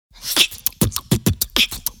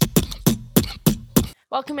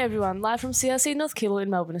Welcome everyone, live from CRC North Keilor in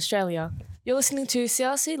Melbourne, Australia. You're listening to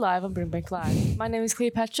CRC Live on Brimbank Live. My name is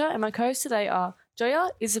Cleopatra and my co-hosts today are Joya,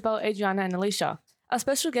 Isabel, Adriana and Alicia. Our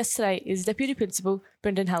special guest today is Deputy Principal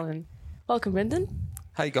Brendan Hallen. Welcome, Brendan.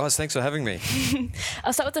 Hey guys, thanks for having me.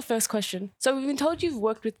 I'll start with the first question. So we've been told you've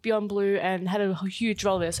worked with Beyond Blue and had a huge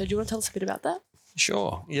role there. So do you want to tell us a bit about that?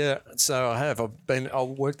 Sure. Yeah. So I have. I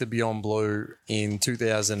worked at Beyond Blue in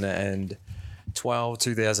 2012,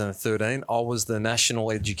 2013. I was the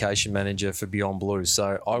National Education Manager for Beyond Blue.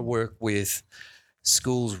 So I work with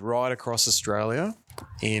schools right across Australia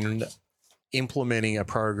in implementing a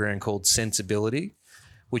program called Sensibility,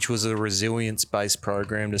 which was a resilience-based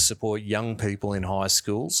program to support young people in high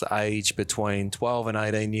schools aged between 12 and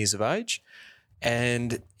 18 years of age.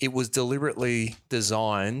 And it was deliberately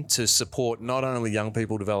designed to support not only young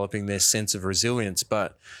people developing their sense of resilience,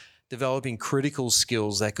 but developing critical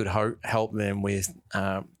skills that could help them with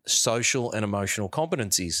social and emotional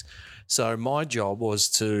competencies. So my job was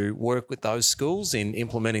to work with those schools in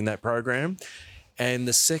implementing that program. And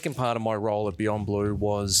the second part of my role at Beyond Blue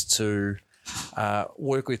was to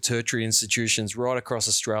work with tertiary institutions right across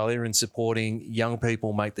Australia in supporting young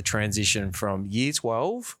people make the transition from year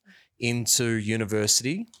 12 into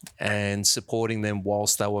university and supporting them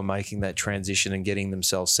whilst they were making that transition and getting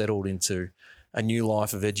themselves settled into a new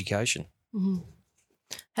life of education. Mm-hmm.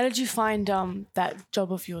 How did you find that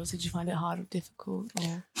job of yours? Did you find it hard or difficult?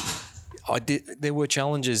 Or? I did. There were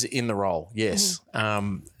challenges in the role, yes.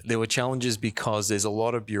 Mm-hmm. There were challenges because there's a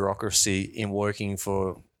lot of bureaucracy in working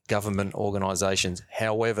for government organisations.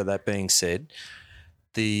 However, that being said,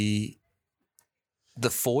 the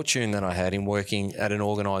fortune that I had in working at an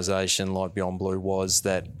organisation like Beyond Blue was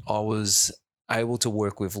that I was able to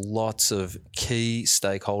work with lots of key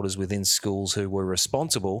stakeholders within schools who were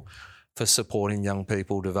responsible for supporting young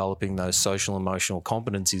people developing those social emotional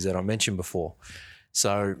competencies that I mentioned before.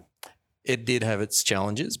 So it did have its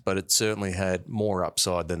challenges, but it certainly had more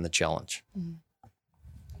upside than the challenge. Mm.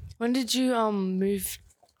 When did you move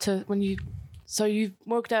to So you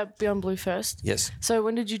worked at Beyond Blue first? Yes. So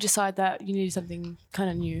when did you decide that you needed something kind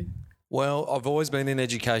of new? Well, I've always been in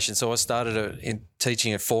education. So I started in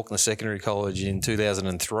teaching at Faulkner Secondary College in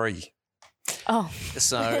 2003. Oh,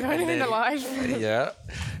 so alive. Yeah.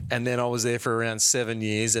 And then I was there for around 7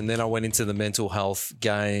 years. And then I went into the mental health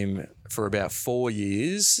game for about 4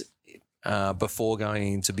 years before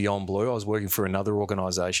going into Beyond Blue. I was working for another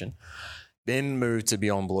organisation. Then moved to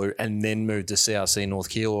Beyond Blue and then moved to CRC North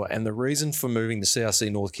Keilor. And the reason for moving to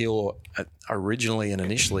CRC North Keilor originally and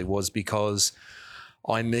initially was because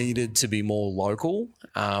I needed to be more local.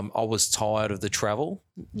 I was tired of the travel.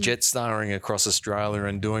 Jet starring across Australia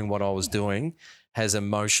and doing what I was doing has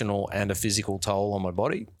emotional and a physical toll on my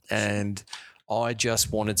body. And I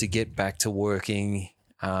just wanted to get back to working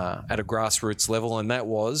at a grassroots level, and that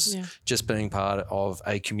was just being part of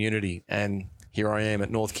a community. And here I am at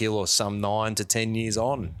North Keilor, some 9 to 10 years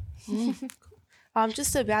on.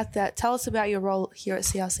 Just about that, tell us about your role here at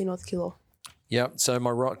CRC North Keilor. Yep. So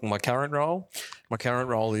my current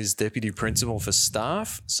role is Deputy Principal for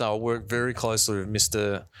Staff. So I work very closely with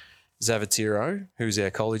Mr. Zavatiro, who's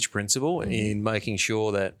our college principal, in making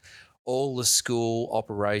sure that all the school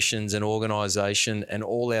operations and organisation and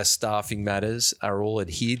all our staffing matters are all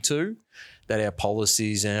adhered to, that our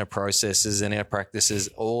policies and our processes and our practices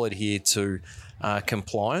all adhere to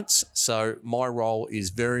compliance. So my role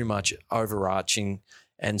is very much overarching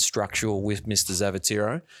and structural with Mr.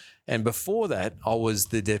 Zavatiro. And before that, I was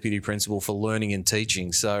the Deputy Principal for Learning and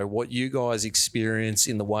Teaching. So what you guys experience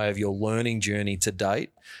in the way of your learning journey to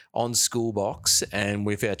date on Schoolbox and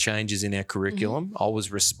with our changes in our curriculum, I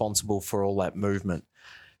was responsible for all that movement.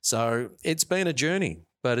 So it's been a journey,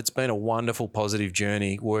 but it's been a wonderful, positive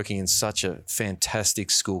journey working in such a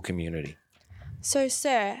fantastic school community. So,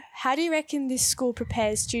 sir, how do you reckon this school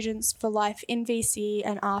prepares students for life in VCE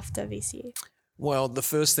and after VCE? Well, the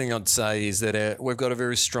first thing I'd say is that we've got a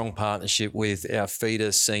very strong partnership with our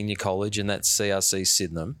feeder senior college, and that's CRC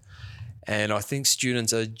Sydenham. And I think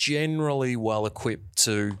students are generally well equipped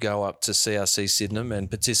to go up to CRC Sydenham and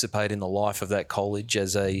participate in the life of that college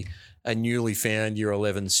as a newly found Year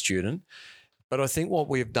 11 student. But I think what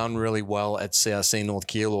we've done really well at CRC North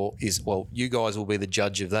Keilor is, well, you guys will be the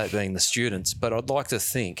judge of that being the students, but I'd like to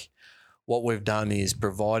think what we've done is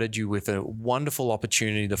provided you with a wonderful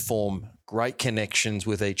opportunity to form great connections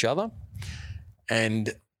with each other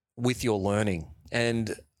and with your learning,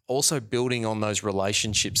 and also building on those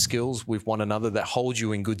relationship skills with one another that hold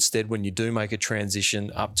you in good stead when you do make a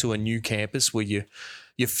transition up to a new campus where you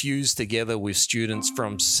fuse together with students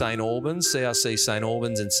from St Albans, CRC St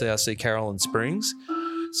Albans and CRC Caroline Springs.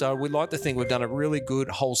 So we'd like to think we've done a really good,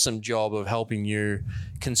 wholesome job of helping you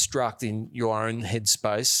construct in your own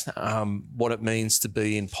headspace what it means to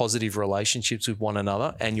be in positive relationships with one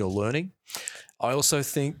another and your learning. I also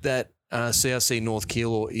think that CRC North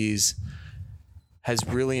Keilor has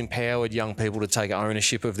really empowered young people to take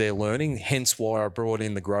ownership of their learning, hence why I brought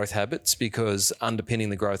in the growth habits, because underpinning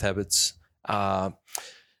the growth habits are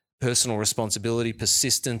personal responsibility,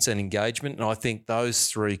 persistence and engagement. And I think those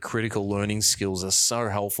three critical learning skills are so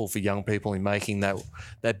helpful for young people in making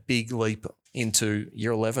that big leap into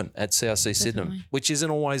year 11 at CRC Sydenham, which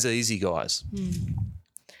isn't always easy, guys.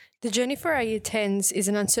 The journey for our year 10s is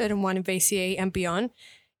an uncertain one in VCE and beyond.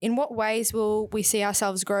 In what ways will we see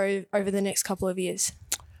ourselves grow over the next couple of years?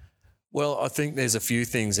 Well, I think there's a few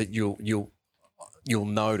things that you'll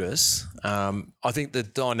notice. I think the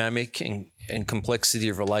dynamic and complexity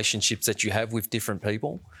of relationships that you have with different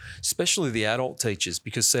people, especially the adult teachers,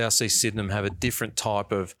 because CRC Sydenham have a different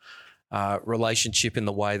type of relationship in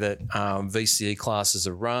the way that VCE classes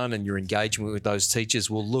are run, and your engagement with those teachers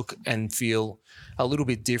will look and feel a little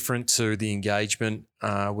bit different to the engagement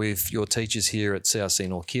with your teachers here at CRC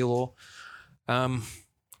North Keilor.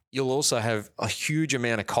 You'll also have a huge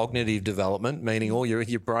amount of cognitive development, meaning all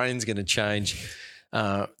your brain's going to change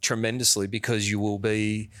tremendously, because you will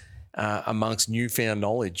be amongst newfound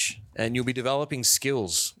knowledge, and you'll be developing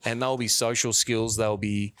skills, and they'll be social skills, they'll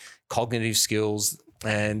be cognitive skills,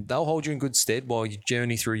 and they'll hold you in good stead while you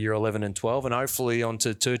journey through year 11 and 12 and hopefully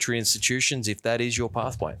onto tertiary institutions if that is your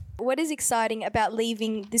pathway. What is exciting about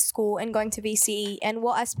leaving this school and going to VCE, and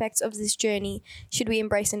what aspects of this journey should we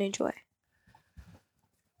embrace and enjoy?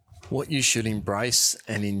 What you should embrace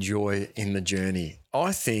and enjoy in the journey.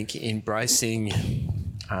 I think embracing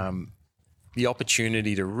the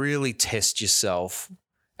opportunity to really test yourself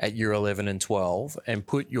at year 11 and 12 and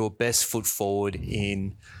put your best foot forward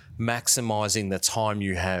in maximising the time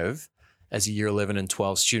you have as a year 11 and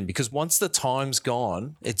 12 student. Because once the time's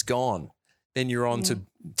gone, it's gone. Then you're on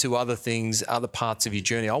to other things, other parts of your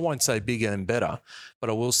journey. I won't say bigger and better, but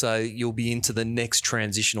I will say you'll be into the next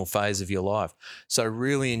transitional phase of your life. So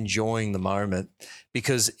really enjoying the moment,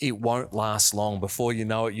 because it won't last long. Before you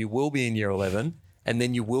know it, you will be in year 11 and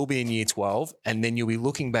then you will be in year 12, and then you'll be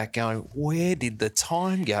looking back going, where did the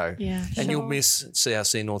time go? Yeah, and you'll miss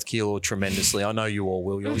CRC North Keilor tremendously. I know you all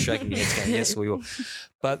will. You're shaking your heads going, yes, we will.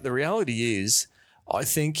 But the reality is, I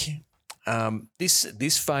think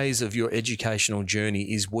this phase of your educational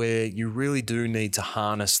journey is where you really do need to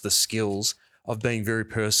harness the skills of being very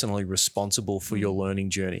personally responsible for your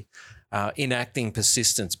learning journey. Enacting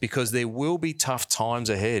persistence, because there will be tough times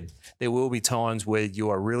ahead. There will be times where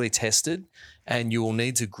you are really tested, and you will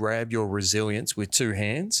need to grab your resilience with two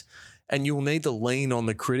hands, and you will need to lean on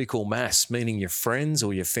the critical mass, meaning your friends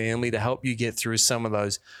or your family, to help you get through some of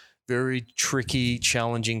those very tricky,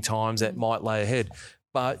 challenging times that might lay ahead.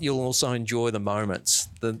 But you'll also enjoy the moments,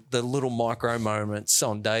 the little micro moments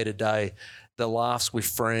on day to day, the laughs with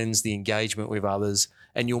friends, the engagement with others,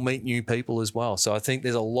 and you'll meet new people as well. So I think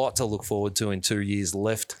there's a lot to look forward to in 2 years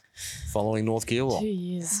left following North Keilor. 2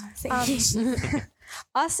 years.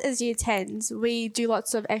 Us as year 10s, we do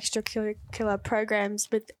lots of extracurricular programs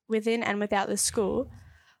within and without the school.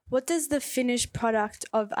 What does the finished product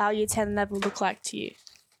of our year 10 level look like to you?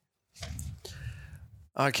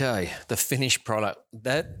 Okay, the finished product.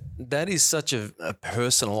 That is such a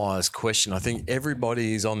personalised question. I think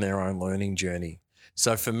everybody is on their own learning journey.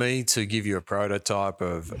 So for me to give you a prototype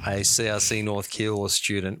of a CRC North Keilor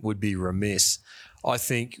student would be remiss. I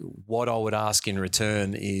think what I would ask in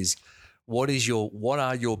return is, what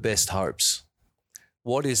are your best hopes?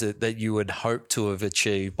 What is it that you would hope to have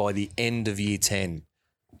achieved by the end of year 10?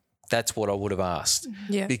 That's what I would have asked.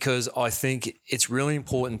 Yeah. Because I think it's really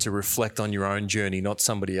important to reflect on your own journey, not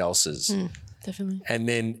somebody else's. Definitely. And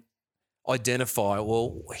then identify,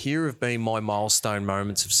 well, here have been my milestone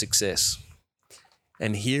moments of success.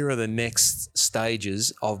 And here are the next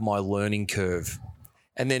stages of my learning curve.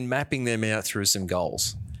 And then mapping them out through some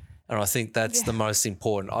goals. And I think that's the most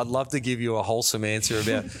important. I'd love to give you a wholesome answer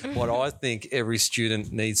about what I think every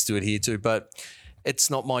student needs to adhere to, but it's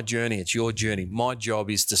not my journey, it's your journey. My job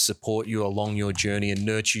is to support you along your journey and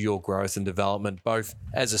nurture your growth and development, both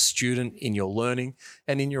as a student in your learning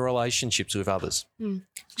and in your relationships with others.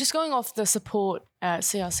 Just going off the support at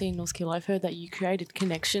CRC North Keilor, I've heard that you created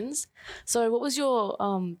connections. So what was your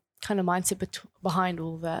kind of mindset behind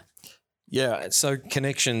all of that? Yeah, so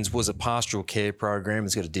Connections was a pastoral care program.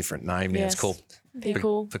 It's got a different name now. Yes. It's called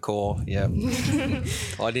Cool. PCOR, yeah.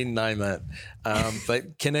 I didn't name that.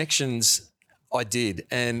 But Connections, I did.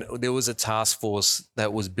 And there was a task force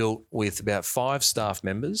that was built with about 5 staff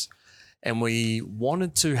members, And we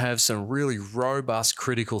wanted to have some really robust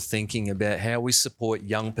critical thinking about how we support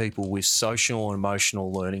young people with social and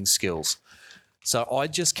emotional learning skills. So I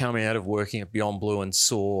just come out of working at Beyond Blue and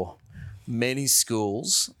saw many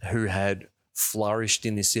schools who had flourished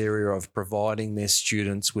in this area of providing their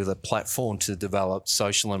students with a platform to develop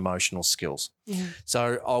social and emotional skills.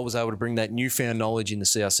 So I was able to bring that newfound knowledge into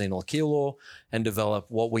CRC North Keilor and develop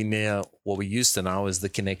what we used to know as the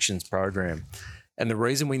Connections program. And the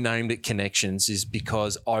reason we named it Connections is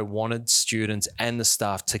because I wanted students and the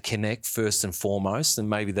staff to connect first and foremost, and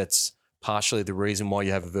maybe that's partially the reason why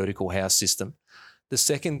you have a vertical house system. The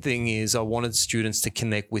second thing is I wanted students to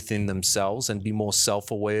connect within themselves and be more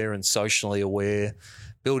self-aware and socially aware,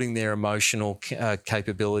 building their emotional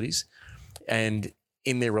capabilities and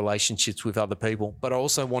in their relationships with other people. But I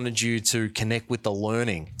also wanted you to connect with the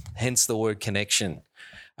learning, hence the word connection.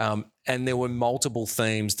 And there were multiple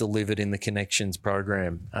themes delivered in the Connections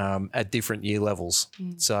program at different year levels.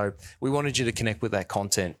 So we wanted you to connect with that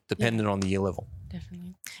content dependent on the year level.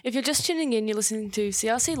 Definitely. If you're just tuning in, you're listening to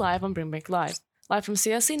CRC Live on Brimbank Live from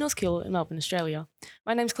CRC North Keilor in Melbourne, Australia.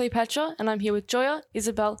 My name's Cleopatra and I'm here with Joya,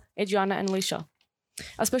 Isabel, Adriana and Alicia.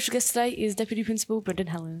 Our special guest today is Deputy Principal Brendan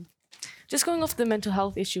Helen. Just going off the mental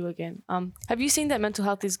health issue again, have you seen that mental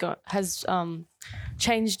health has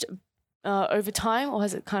changed over time, or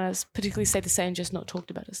has it kind of particularly stayed the same, just not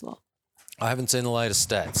talked about as a lot? I haven't seen the latest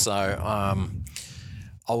stats, so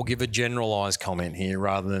I will give a generalised comment here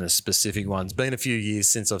rather than a specific one. It's been a few years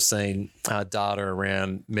since I've seen data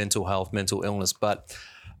around mental health, mental illness, but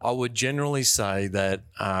I would generally say that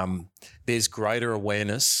there's greater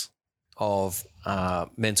awareness of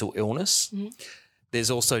mental illness.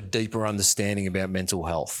 There's also deeper understanding about mental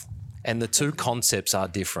health, and the two concepts are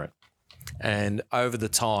different. And over the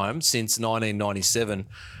time, since 1997,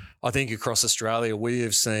 I think across Australia, we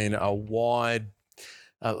have seen a wide,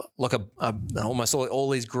 almost all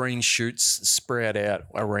these green shoots sprout out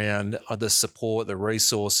around the support, the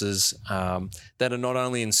resources that are not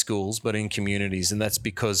only in schools but in communities. And that's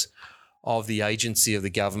because of the agency of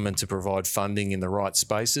the government to provide funding in the right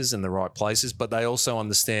spaces and the right places, but they also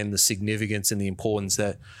understand the significance and the importance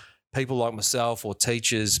that people like myself or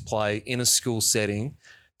teachers play in a school setting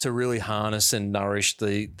to really harness and nourish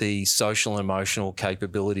the social and emotional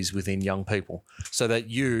capabilities within young people, so that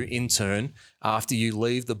you, in turn, after you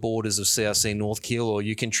leave the borders of CRC North Keilor,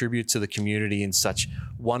 you contribute to the community in such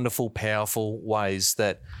wonderful, powerful ways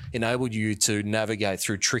that enable you to navigate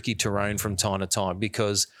through tricky terrain from time to time,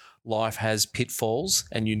 because life has pitfalls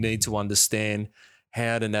and you need to understand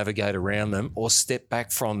how to navigate around them or step back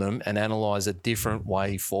from them and analyse a different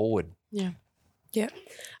way forward. Yeah.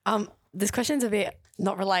 This question's a bit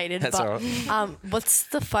not related, That's but all right. What's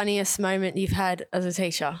the funniest moment you've had as a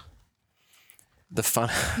teacher? The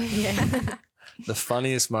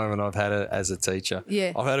funniest moment I've had as a teacher.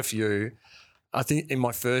 Yeah. I've had a few. I think in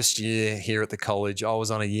my first year here at the college, I was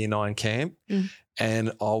on a Year 9 camp,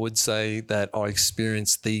 and I would say that I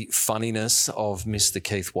experienced the funniness of Mr.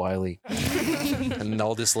 Keith Whaley. And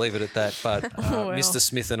I'll just leave it at that. But Mr.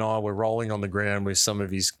 Smith and I were rolling on the ground with some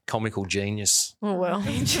of his comical genius. Oh, well.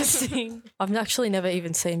 Interesting. I've actually never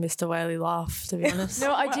even seen Mr. Whaley laugh, to be honest.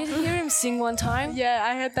 No, I did hear him sing one time. Yeah,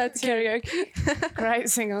 I heard that too. Karaoke. Great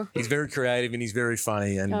singer. He's very creative and he's very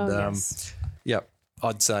funny. And Yes. yep,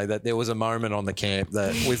 I'd say that there was a moment on the camp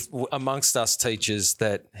that with amongst us teachers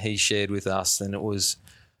that he shared with us, and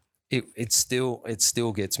it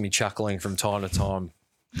still gets me chuckling from time to time.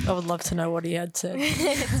 I would love to know what he had said.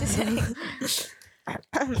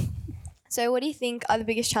 So what do you think are the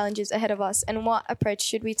biggest challenges ahead of us, and what approach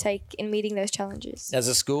should we take in meeting those challenges? As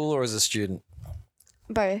a school or as a student?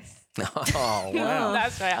 Both. Oh, wow.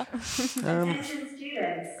 That's fair.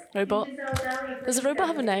 Robot. Does a robot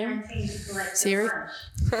have a name? Siri?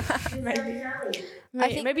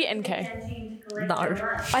 Maybe NK. No.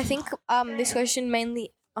 I think this question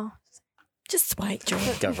mainly Just wait, Joy.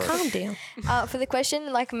 Go for it. Calm down. for the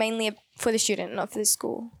question, like mainly for the student, not for the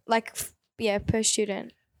school. Like per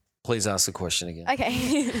student. Please ask the question again.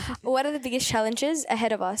 Okay. What are the biggest challenges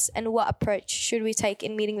ahead of us, and what approach should we take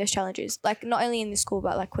in meeting those challenges? Like not only in the school,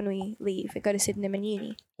 but like when we leave and go to Sydenham and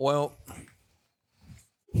uni. Well,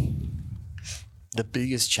 the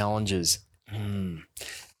biggest challenges,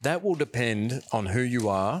 that will depend on who you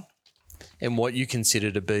are and what you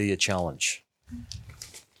consider to be a challenge.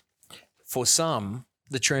 For some,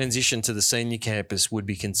 the transition to the senior campus would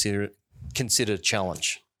be considered a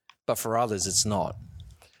challenge, but for others, it's not.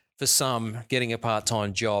 For some, getting a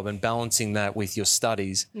part-time job and balancing that with your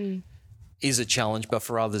studies is a challenge, but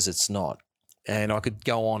for others, it's not. And I could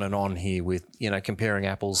go on and on here with, comparing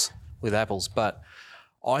apples with apples, but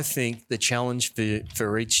I think the challenge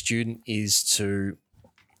for each student is to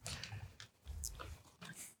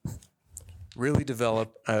really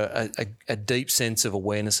develop a deep sense of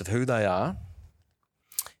awareness of who they are,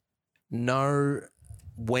 know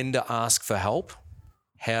when to ask for help,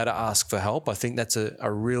 how to ask for help. I think that's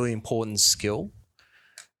a really important skill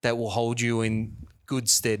that will hold you in good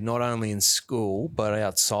stead, not only in school, but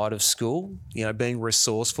outside of school. You know, being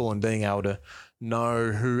resourceful and being able to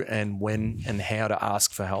know who and when and how to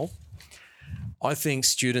ask for help. I think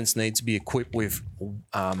students need to be equipped with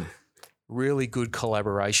really good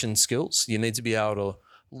collaboration skills. You need to be able to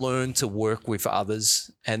learn to work with others,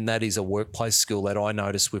 and that is a workplace skill that I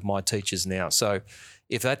notice with my teachers now. So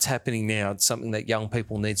if that's happening now, it's something that young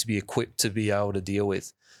people need to be equipped to be able to deal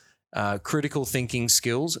with. Critical thinking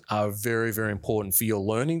skills are very, very important for your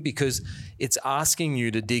learning, because it's asking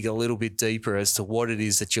you to dig a little bit deeper as to what it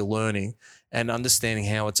is that you're learning and understanding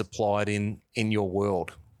how it's applied in your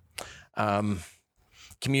world.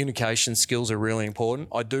 Communication skills are really important.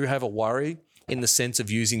 I do have a worry in the sense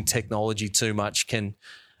of using technology too much can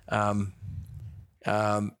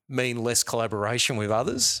mean less collaboration with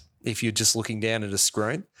others if you're just looking down at a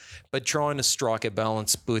screen, but trying to strike a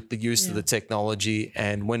balance with the use of the technology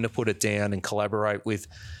and when to put it down and collaborate with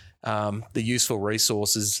the useful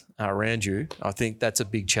resources around you. I think that's a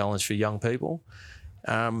big challenge for young people.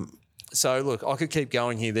 So look, I could keep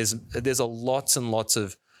going here. There's a lots and lots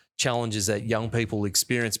of challenges that young people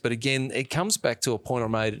experience, but again, it comes back to a point I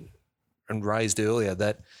made and raised earlier,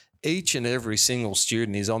 that each and every single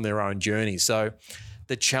student is on their own journey. So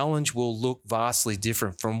the challenge will look vastly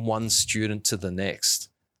different from one student to the next.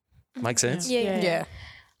 Make sense? Yeah.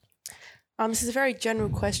 This is a very general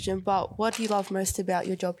question, but what do you love most about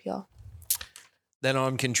your job here? That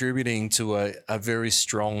I'm contributing to a very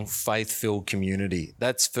strong faith-filled community.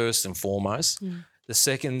 That's first and foremost. The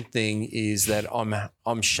second thing is that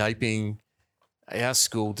I'm shaping our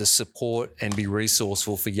school to support and be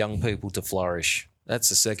resourceful for young people to flourish. That's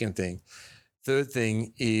the second thing. Third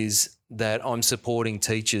thing is that I'm supporting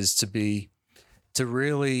teachers to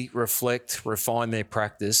really reflect, refine their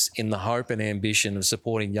practice in the hope and ambition of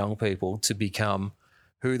supporting young people to become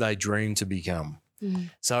who they dream to become.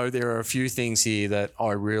 So there are a few things here that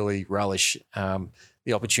I really relish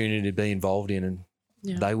the opportunity to be involved in, and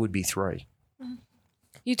they would be three.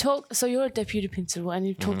 So you're a deputy principal, and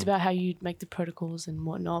you've talked about how you make the protocols and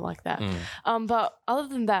whatnot like that. But other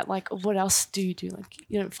than that, like, what else do you do? Like,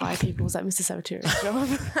 you don't fire people. Is that Mr. Sabatier's job?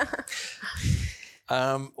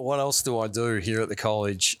 What else do I do here at the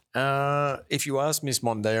college? If you ask Miss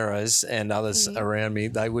Monderos and others around me,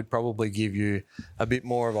 they would probably give you a bit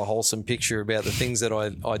more of a wholesome picture about the things that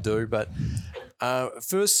I do. But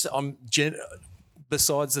first,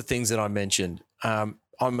 besides the things that I mentioned,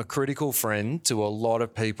 I'm a critical friend to a lot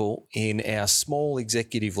of people in our small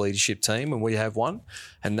executive leadership team, and we have one,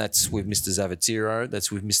 and that's with Mr. Zavatiro,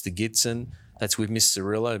 that's with Mr. Gitson, that's with Miss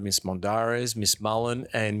Cirillo, Miss Mondares, Miss Mullen,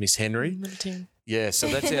 and Miss Henry. Yeah, so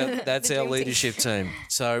that's our leadership team.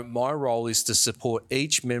 So my role is to support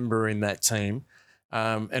each member in that team,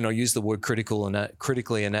 and I use the word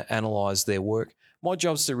critically and analyse their work. My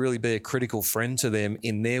job is to really be a critical friend to them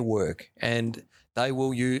in their work, and they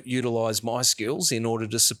will utilise my skills in order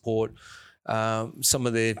to support some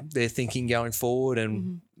of their thinking going forward,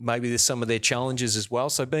 and maybe there's some of their challenges as well.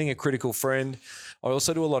 So being a critical friend. I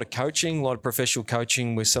also do a lot of coaching, a lot of professional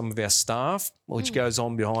coaching with some of our staff, which goes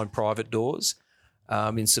on behind private doors,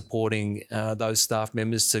 in supporting those staff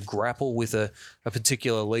members to grapple with a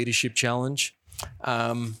particular leadership challenge.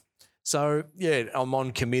 So, yeah, I'm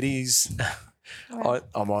on committees. I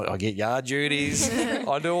get yard duties.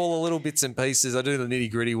 I do all the little bits and pieces. I do the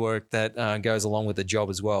nitty-gritty work that goes along with the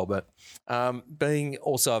job as well. But being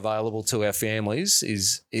also available to our families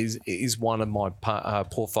is one of my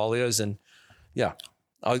portfolios, and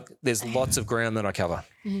there's lots of ground that I cover.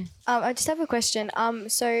 I just have a question.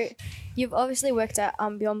 So you've obviously worked at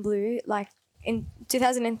Beyond Blue like in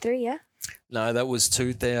 2003, yeah? No, that was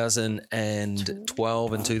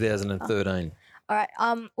 2012 and 2013. All right.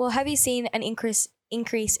 Well, have you seen an increase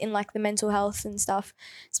in like the mental health and stuff,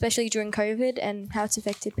 especially during COVID, and how it's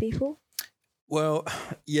affected people? Well,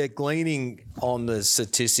 yeah, gleaning on the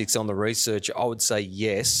statistics, on the research, I would say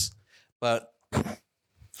yes, but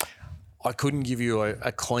I couldn't give you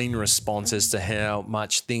a clean response as to how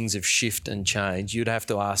much things have shifted and changed. You'd have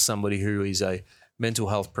to ask somebody who is a mental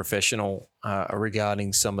health professional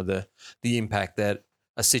regarding some of the impact that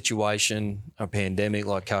a situation, a pandemic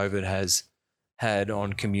like COVID has had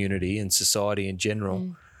on community and society in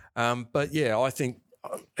general. But yeah, I think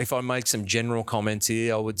if I make some general comments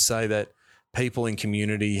here, I would say that people in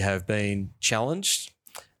community have been challenged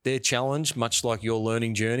their challenge, much like your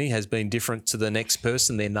learning journey, has been different to the next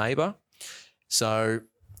person, their neighbour. So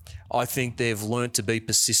I think they've learnt to be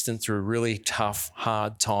persistent through really tough,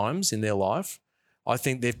 hard times in their life. I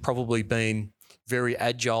think they've probably been very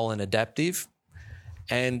agile and adaptive,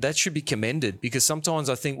 and that should be commended, because sometimes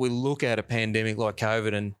I think we look at a pandemic like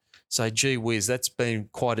COVID and say, gee whiz, that's been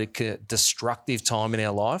quite a destructive time in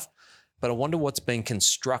our life. But I wonder what's been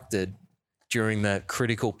constructed during that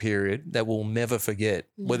critical period that we'll never forget,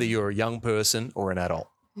 whether you're a young person or an adult.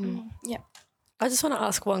 I just want to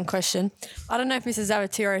ask one question. I don't know if Mr.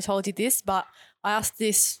 Zavatiro told you this, but I asked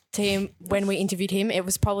this to him when we interviewed him. It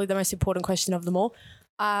was probably the most important question of them all.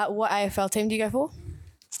 What AFL team do you go for?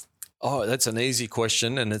 Oh, that's an easy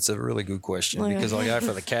question, and it's a really good question because I go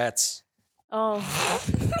for the Cats. Oh,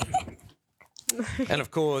 And,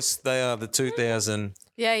 of course, they are the 2000.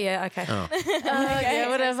 Yeah, okay. Oh, okay,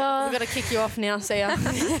 whatever. We've got to kick you off now, see ya.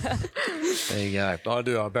 there you go. I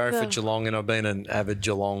do. I barrack for Geelong, and I've been an avid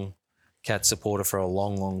Geelong Cat supporter for a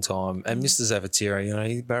long, long time. And Mr. Zavatiro,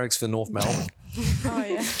 he barracks for North Melbourne. Oh,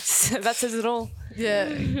 yeah. That says it all.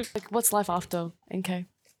 Yeah. Like, what's life after NK?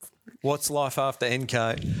 What's life after NK?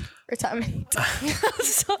 Retirement.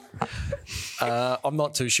 I'm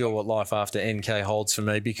not too sure what life after NK holds for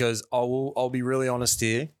me, because I'll be really honest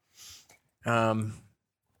here. I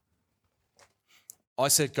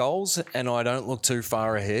set goals and I don't look too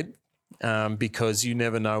far ahead, because you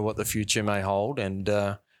never know what the future may hold. And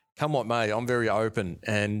come what may, I'm very open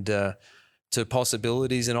and to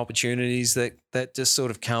possibilities and opportunities that just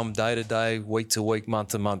sort of come day to day, week to week, month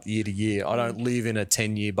to month, year to year. I don't live in a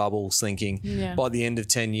 10-year bubble thinking by the end of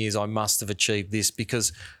 10 years I must have achieved this,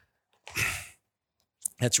 because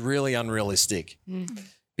it's really unrealistic.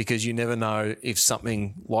 Because you never know if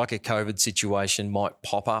something like a COVID situation might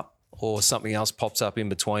pop up or something else pops up in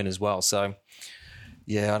between as well. So,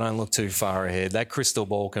 yeah, I don't look too far ahead. That crystal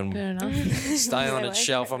ball can Fair enough. stay on its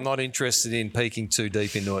shelf. I'm not interested in peeking too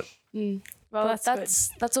deep into it. Well,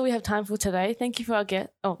 that's all we have time for today. Thank you for our guest.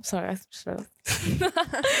 Oh, sorry. I just read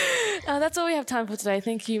that's all we have time for today.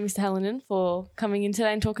 Thank you, Mr. Hallinan, for coming in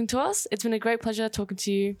today and talking to us. It's been a great pleasure talking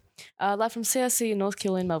to you live from CRC in North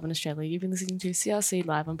Kiln in Melbourne, Australia. You've been listening to CRC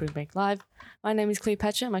Live on Brimbank Live. My name is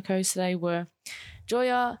Cleopatra. My co-hosts today were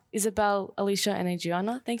Joya, Isabel, Alicia and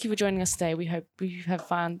Adriana. Thank you for joining us today. We hope you have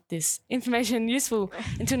found this information useful.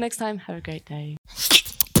 Until next time, have a great day.